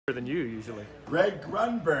than you usually. Greg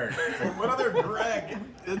Grunberg. What other Greg?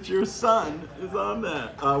 It's your son is on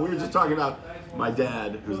that. We were just talking about my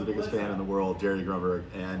dad, who's the biggest fan in the world, Jerry Grunberg,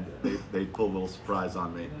 and they pulled a little surprise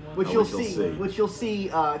on me. Which you'll see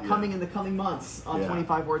coming in the coming months on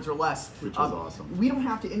 25 words or less. Which was awesome. We don't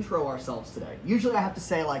have to intro ourselves today. Usually I have to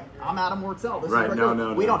say, like, I'm Adam Wartzel. This right, is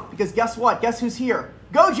no. We don't, because guess what? Guess who's here?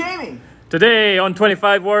 Go, Jamie! Today on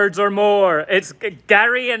 25 words or more, it's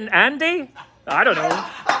Gary and Andy? I don't know.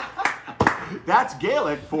 That's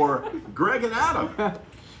Gaelic for Greg and Adam. How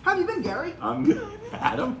have you been, Gary? I'm good.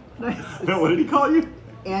 Adam? Nice. What did he call you?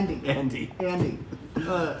 Andy. Andy.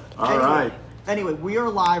 All right. Anyway, we are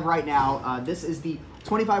live right now. This is the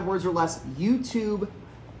 25 words or less YouTube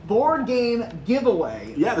board game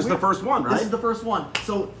giveaway. Yeah, this is the first one, right? This is the first one.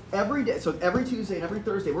 So every day, so every Tuesday and every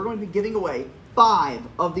Thursday, we're going to be giving away 5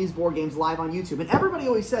 of these board games live on YouTube. And everybody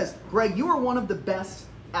always says, Greg, you are one of the best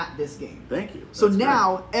at this game. Thank you. So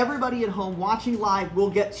now everybody at home watching live will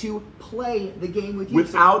get to play the game with you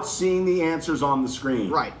without seeing the answers on the screen.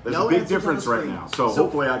 Right. There's a big difference right now. So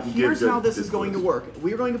hopefully I can give Here's how this is going to work.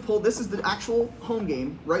 We are going to pull. This is the actual home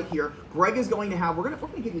game right here. Greg is going to have. We're going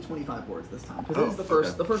to give you 25 words this time because this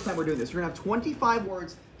is the first time we're doing this. You're going to have 25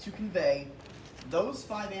 words to convey those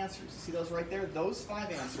 5 answers. See those right there? Those 5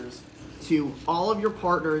 answers to all of your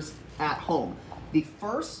partners at home. The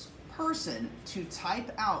first person to type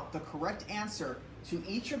out the correct answer to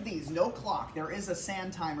each of these, no clock, there is a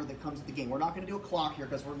sand timer that comes with the game. We're not going to do a clock here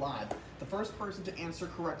because we're live. The first person to answer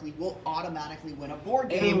correctly will automatically win a board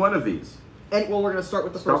game. Any one of these. Well, we're going to start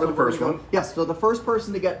with the first one. Yes, so the first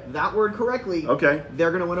person to get that word correctly,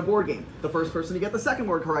 they're going to win a board game. The first person to get the second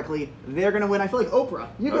word correctly, they're going to win. I feel like Oprah.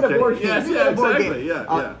 You get a board game. Yes, you get a board exactly.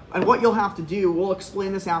 game. And what you'll have to do, we'll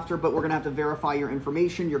explain this after, but we're going to have to verify your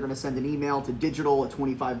information. You're going to send an email to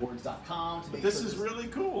digital@25words.com to make This is really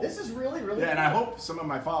cool. This is really cool. And I hope some of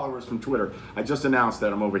my followers from Twitter, I just announced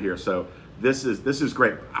that I'm over here, so this is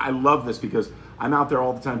great. I love this because I'm out there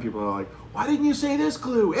all the time. People are like, why didn't you say this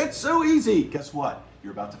clue? It's so easy. Guess what?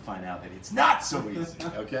 You're about to find out that it's not so easy.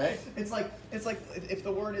 Okay? It's like if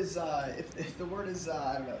the word is I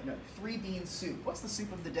don't know, 3 bean soup. What's the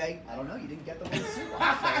soup of the day? I don't know. You didn't get the word soup.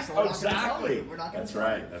 So we're exactly. We're not going to That's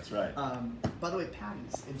right. That's right. By the way,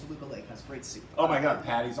 Patty's in Toluca Lake has great soup. Oh my God,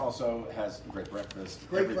 Patty's also has great breakfast.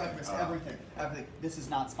 Everything. This is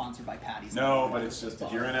not sponsored by Patty's. No, but it's just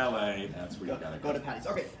if you're in LA, that's where you gotta go to Patty's.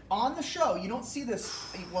 Okay, on the show, you don't see this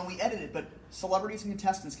when we edit it, but celebrities and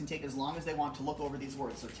contestants can take as long as they want to look over these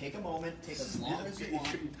words. So take a moment, take as long as you want.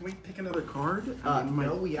 Can we pick another card?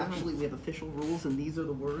 No, we have official rules, and these are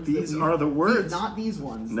the words. These are the words, not these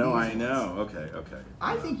ones. No, I know. Okay.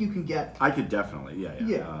 I think you can get. I could definitely,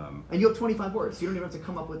 yeah. And you have 25 words, so you don't even have to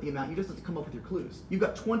come up with the amount. You just have to come up with your clues. You've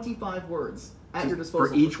got 25 words at your disposal.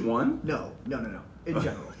 For each one? No. In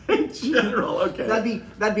general. In general, okay.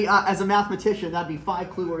 That'd be as a mathematician, that'd be 5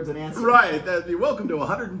 clue words and answers. Right. That'd be welcome to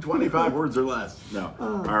 125 words or less. No.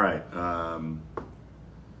 All right.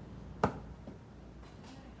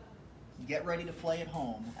 Get ready to play at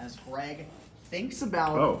home as Greg thinks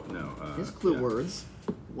about his clue words.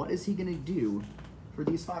 What is he going to do for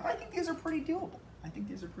these 5? I think these are pretty doable.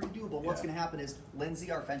 What's going to happen is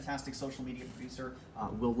Lindsay, our fantastic social media producer,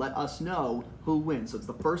 will let us know who wins. So it's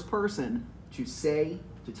the first person to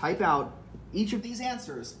type out each of these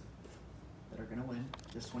answers that are going to win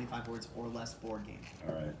this 25 words or less board game.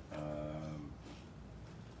 All right.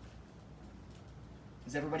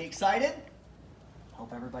 Is everybody excited?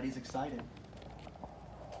 Hope everybody's excited.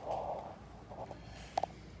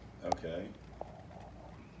 Okay.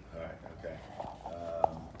 All right. Okay.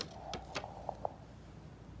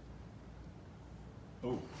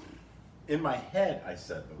 In my head, I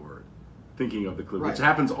said the word, thinking of the clue, which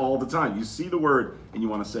happens all the time. You see the word and you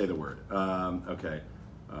want to say the word. Okay.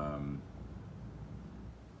 Don't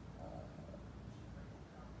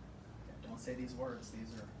say these words.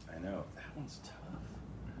 These are. I know that one's tough.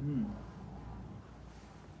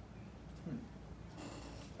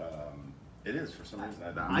 It is for some reason.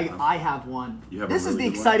 I have one. This is the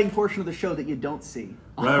exciting portion of the show that you don't see.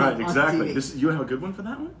 Right, exactly. You have a good one for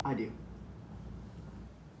that one? I do.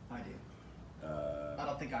 I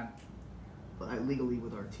don't think I'm legally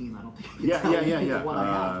with our team. I don't think. Yeah. What I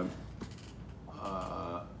have.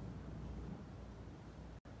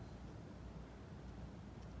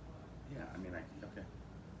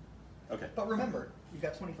 Okay. But remember, you've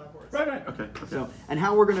got 25 words. Right. Okay. So, and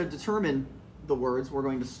how we're going to determine the words, we're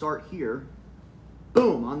going to start here.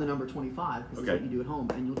 Boom, on the number 25, because that's what you do at home.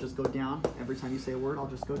 And you'll just go down. Every time you say a word, I'll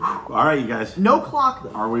just go down. All right, you guys. No clock,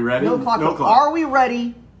 though. Are we ready? No clock. Are we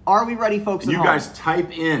ready Are we ready, folks? And at you home? guys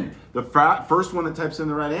type in the first one that types in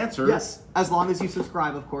the right answer. Yes, as long as you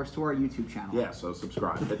subscribe, of course, to our YouTube channel. Yeah, so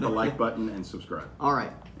subscribe. Hit the like button and subscribe. All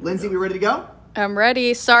right. Lindsay, we ready to go? I'm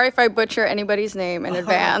ready. Sorry if I butcher anybody's name in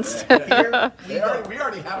advance. We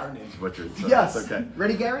already had our names butchered, so Yes. that's okay.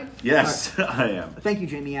 Ready, Gary? Yes, All right. I am. Thank you,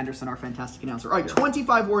 Jamie Anderson, our fantastic announcer. All right,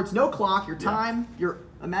 25 words, no clock. Your time, your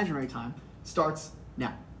imaginary time, starts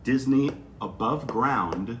now. Disney above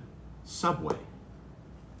ground subway.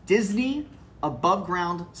 Disney above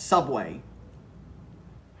ground subway.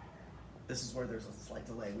 This is where there's a slight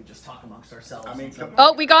delay. We just talk amongst ourselves. I mean, come on.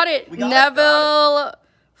 Oh, we got it. We got it. Neville.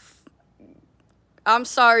 I'm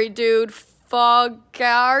sorry, dude.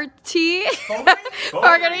 Fogarty.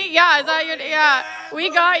 Fogarty. Yeah, is that your? Yeah, we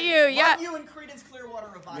got you. Yeah. Love you and Creedence Clearwater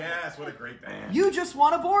Revival. Yes, what a great band. You just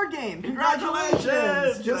won a board game.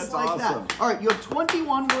 Congratulations. Just That's like awesome. that. All right, you have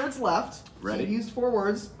 21 words left. Ready? So you used 4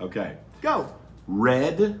 words. Okay. Go.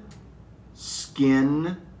 Red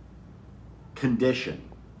skin condition.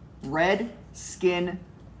 Red skin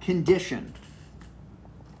condition.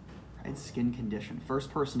 Red skin condition.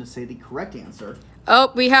 First person to say the correct answer.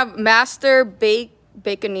 Oh, we have Master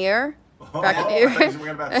Baconeer. I thought you were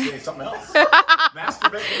about to say something else. Master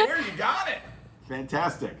Baconeer, you got it.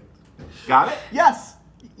 Fantastic. Got it? Yes.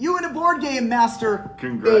 You in a board game, Master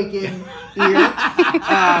Congrats. Bacon Ear. You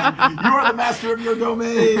are the master of your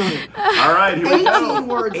domain. All right, here we go. 18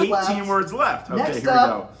 words 18 left. words left. Okay, Next here up,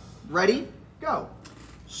 we go. ready? Go.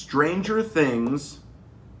 Stranger Things,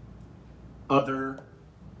 other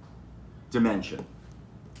dimension.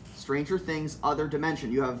 Stranger Things, other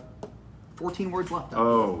dimension. You have 14 words left.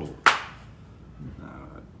 Oh.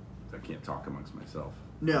 I can't talk amongst myself.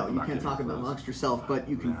 No, I'm you not can't getting talk about close. amongst yourself, but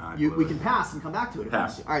you can. Nah, I we blew can it. pass and come back to it. if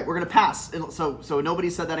Pass. you want to. All right, we're gonna pass. And so nobody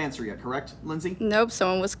said that answer yet, correct, Lindsay? Nope,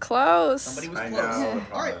 someone was close. Somebody was I close. know.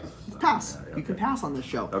 All right, pass. Yeah, You can okay. pass on this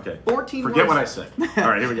show. Okay. 14 Forget words. what I said. All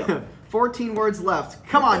right, here we go. 14 words left.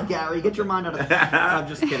 Come on, Gary, get your mind out of it. I'm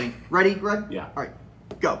just kidding. Ready, Greg? Yeah. All right,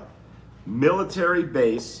 go. Military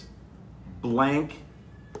base, blank,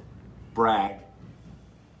 Bragg,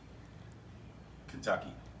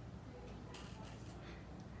 Kentucky.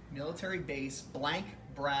 Military base, blank,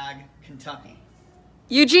 Bragg, Kentucky.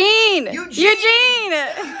 Eugene. Eugene! Eugene.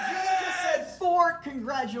 You just said Fort.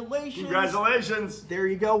 Congratulations. Congratulations. There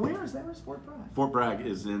you go. Where is Fort Bragg? Fort Bragg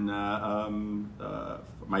is in, my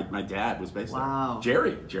dad was based Wow.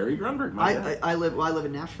 there. Jerry Grunberg, my dad. I live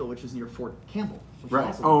in Nashville, which is near Fort Campbell. which is Right.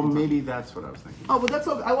 also Oh, in Kentucky. maybe that's what I was thinking. Oh, but that's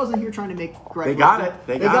okay. I wasn't here trying to make Greg. They look got good. it.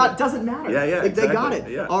 They got it. Doesn't matter. Yeah, yeah, They got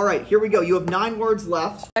exactly. it. Yeah. All right, here we go. You have 9 words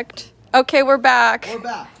left. Okay, we're back. We're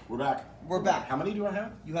back. We're back. We're back. How many do I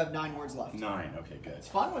have? You have 9 words left. 9. Okay, good. It's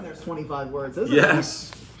fun when there's 25 words, isn't it?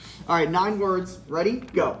 Yes. All right, 9 words. Ready?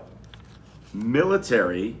 Go.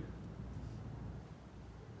 Military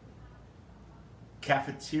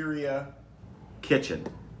cafeteria kitchen.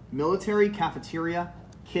 Military cafeteria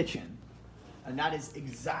kitchen. And that is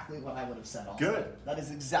exactly what I would have said also. Good. That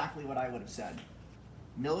is exactly what I would have said.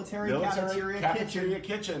 Military Military cafeteria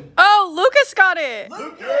kitchen. kitchen. Oh, Lucas got it.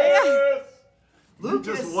 Lucas! You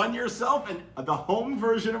Lucas. just won yourself the home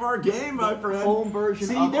version of our game, my friend. home version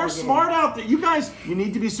See, of they're our game. smart out there. You guys, you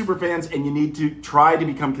need to be super fans and you need to try to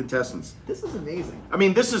become contestants. This is amazing. I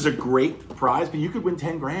mean, this is a great prize, but you could win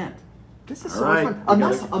 10 grand. This is All so right, much fun. we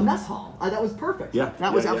gotta- A mess hall. That was perfect. Yeah,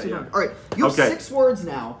 That was yeah, absolutely yeah. perfect. All right, you have Okay. 6 words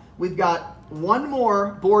now. We've got one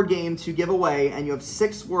more board game to give away, and you have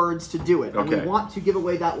 6 words to do it. And Okay. we want to give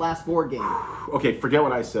away that last board game. Okay, forget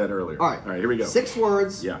what I said earlier. All right. All right, here we go. 6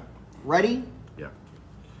 words. Yeah, Ready? yeah.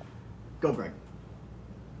 Go, Greg.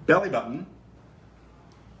 Belly button.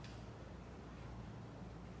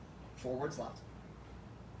 4 words left.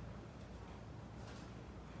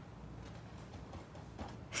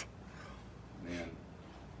 Man.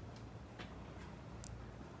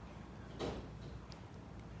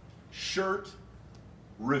 Shirt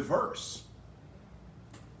reverse.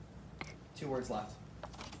 2 words left.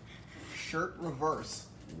 Shirt reverse.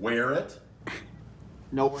 Wear it.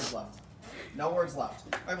 No words left. No words left.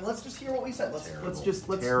 All right, well, let's just hear what we said. Let's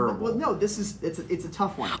Terrible. Well, no, it's a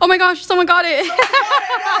tough one. Oh my gosh, someone got it.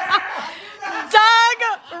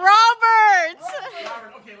 Doug Roberts.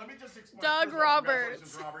 Robert, okay, let me just explain. Doug First of all, Roberts.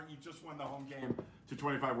 congratulations, Robert, you just won the home game to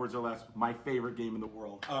 25 words or less. My favorite game in the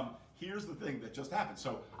world. Here's the thing that just happened.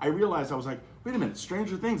 So I realized I was like, wait a minute,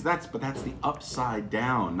 Stranger Things. That's the upside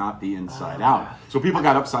down, not the inside out. So people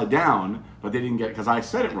got upside down, but they didn't get because I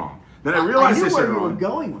said it wrong. Then I realized I I knew said where it you were wrong.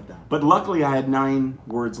 going with that. But luckily, I had 9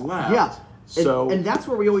 words left. Yeah. So. and that's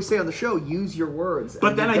where we always say on the show, use your words.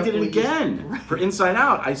 But And then you I did it definitely again. For Inside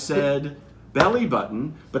Out, I said belly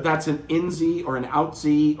button, but that's an insy or an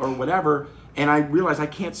outsy or whatever. and I realized I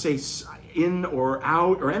can't say in or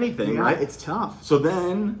out or anything, right? It's tough. So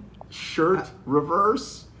then, shirt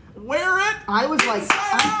reverse, wear it. I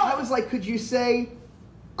was like, could you say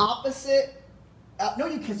opposite?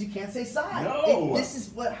 No, because you can't say side. No. This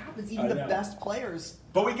is what happens. Even the best players.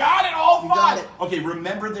 But we got it all got fun. it. Okay,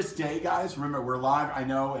 remember this day, guys. Remember, we're live. I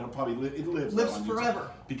know it'll probably it lives on YouTube.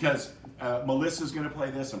 Forever. Because Melissa's going to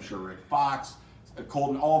play this. I'm sure Rick Fox,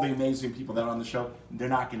 Colton, all the amazing people that are on the show. They're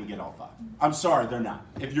not going to get all 5. I'm sorry, they're not.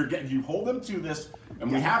 If you hold them to this,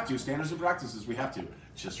 and we have to, standards and practices, we have to.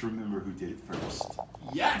 Just remember who did it first.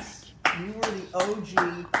 Yes. You were the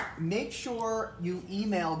OG. Make sure you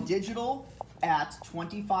email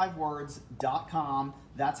digital@25words.com.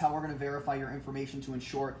 That's how we're going to verify your information to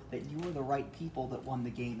ensure that you were the right people that won the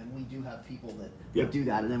game. And we do have people that do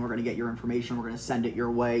that. And then we're going to get your information. We're going to send it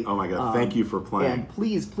your way. Oh my God! Thank you for playing. And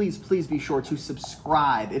please, please, please be sure to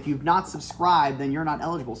subscribe. If you've not subscribed, then you're not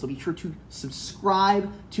eligible. So be sure to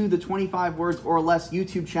subscribe to the 25 Words or Less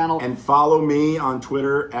YouTube channel. And follow me on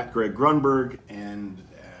Twitter at Greg Grunberg and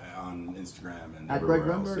on Instagram and at Greg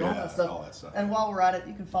everywhere Grunberg, else. all that stuff. And while we're at it,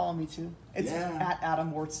 you can follow me too. It's at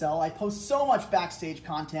Adam Wartsell. I post so much backstage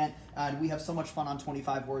content, and we have so much fun on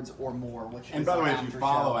 25 Words or More. And by the way, if you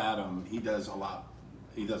follow Adam, he does a lot.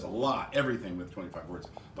 He does a lot, everything with 25 Words,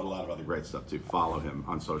 but a lot of other great stuff too. Follow him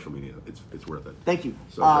on social media. It's worth it. Thank you.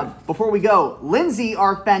 So before we go, Lindsay,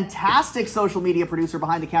 our fantastic social media producer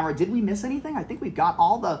behind the camera, did we miss anything? I think we've got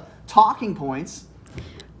all the talking points.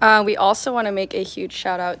 We also want to make a huge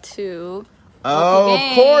shout out to of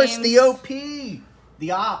Games. Course, the OP,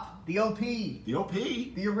 the OP, The OP.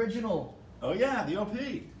 the original. Oh yeah, the OP.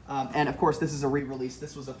 And of course, this is a re-release.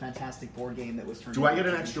 This was a fantastic board game that was turned. Do I get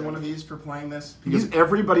an extra one of these for playing this? Because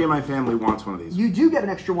everybody in my family wants one of these. You do get an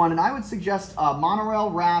extra one, and I would suggest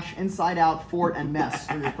Monorail, Rash, Inside Out, Fort, and Mess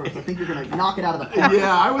for your first. I think you're going to knock it out of the park.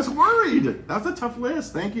 Yeah, I was worried. That's a tough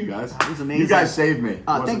list. Thank you, guys. That was amazing. You guys saved me.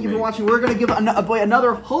 Thank you for watching. We're going to give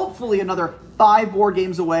another, hopefully another 5 board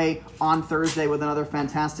games away on Thursday with another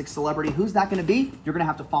fantastic celebrity. Who's that going to be? You're going to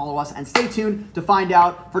have to follow us and stay tuned to find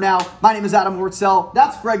out. For now, my name is Adam Wartsell.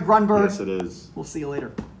 That's Greg Grunberg. Yes, it is. We'll see you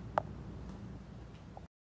later.